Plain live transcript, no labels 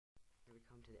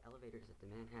to the elevators at the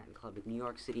Manhattan Club in New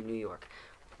York City, New York.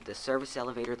 The service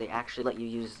elevator they actually let you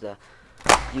use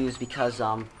because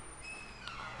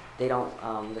they don't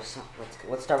let's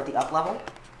start with the up level.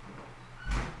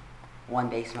 One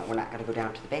basement. We're not going to go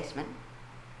down to the basement.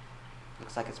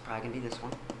 Looks like it's probably going to be this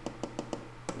one.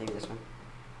 Maybe this one.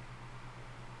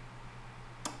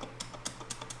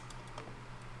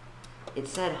 It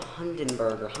said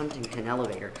Hundenberg or Huntington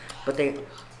elevator, but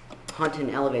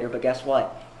but guess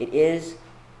what? It is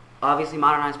obviously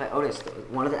modernized by Otis.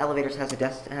 One of the elevators has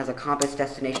a compass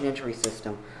destination entry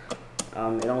system.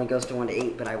 It only goes to 1 to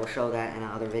 8, but I will show that in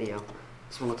another video.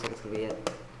 This one looks like it's going to be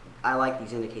it. I like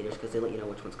these indicators because they let you know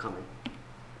which one's coming.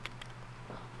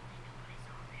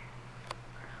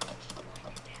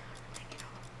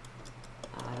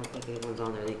 I don't think anyone's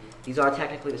on there. These are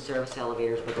technically the service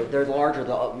elevators, but they're larger.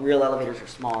 The real elevators are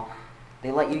small. They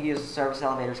let you use the service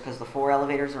elevators because the 4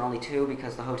 elevators are only 2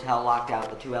 because the hotel locked out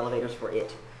the 2 elevators for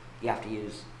it. You have to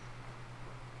use.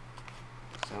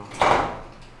 So, looks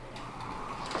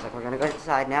like we're going to go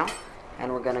inside now,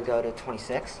 and we're going to go to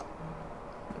 26.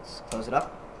 Let's close it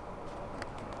up.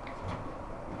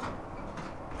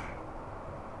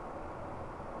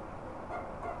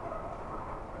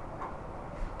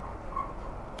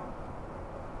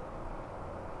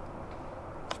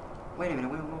 Wait a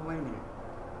minute, wait a minute.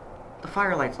 The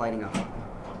firelight's lighting up.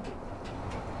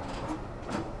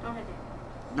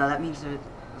 No, that means that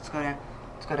let's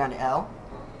go down to L.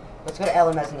 Let's go to L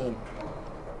and mezzanine.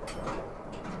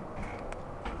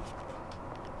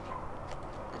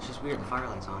 It's just weird, the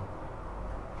firelight's on.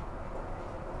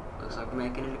 Looks like we're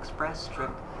making an express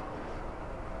trip.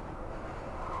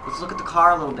 Let's look at the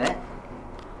car a little bit.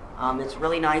 It's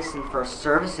really nice, and for a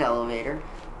service elevator,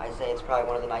 I'd say it's probably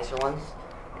one of the nicer ones.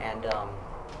 And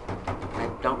I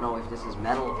don't know if this is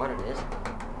metal or what it is.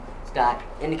 It's got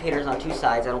indicators on 2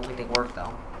 sides. I don't think they work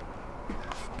though.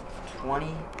 20.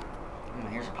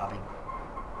 My ears are popping.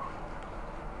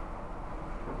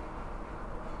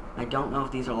 I don't know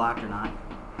if these are locked or not.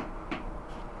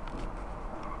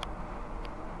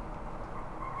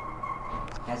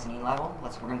 Mezzanine level.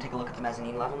 We're gonna take a look at the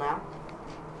mezzanine level now.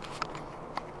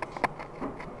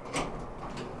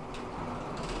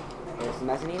 There's the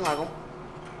mezzanine level.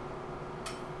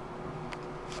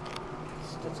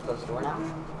 Let's close the door now.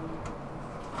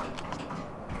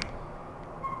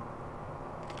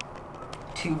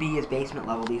 (2B) is basement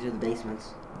level. These are the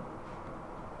basements.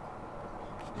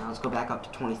 Now let's go back up to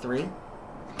 23.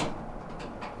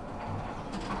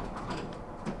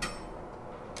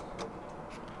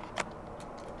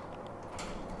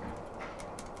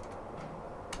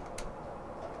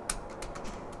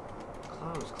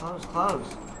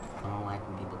 Close. I don't like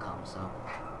when people come, so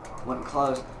it wouldn't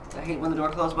close. I hate when the door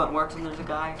close button works and there's a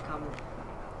guy coming.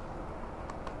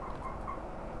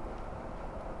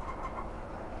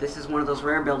 This is one of those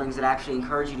rare buildings that actually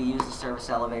encourage you to use the service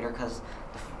elevator because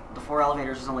the 4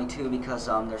 elevators is only 2 because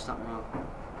there's something wrong.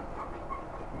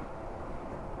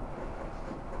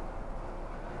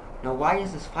 Now, why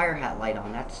is this fire hat light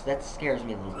on? That scares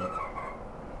me a little bit.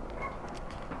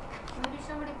 Maybe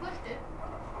somebody pushed it.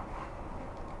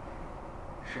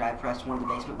 Should I press one of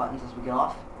the basement buttons as we get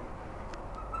off?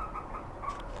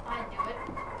 I'd do it.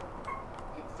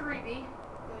 It's 3B.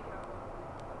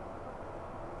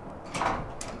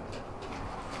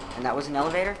 And that was an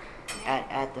elevator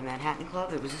at the Manhattan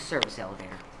Club. It was a service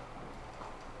elevator.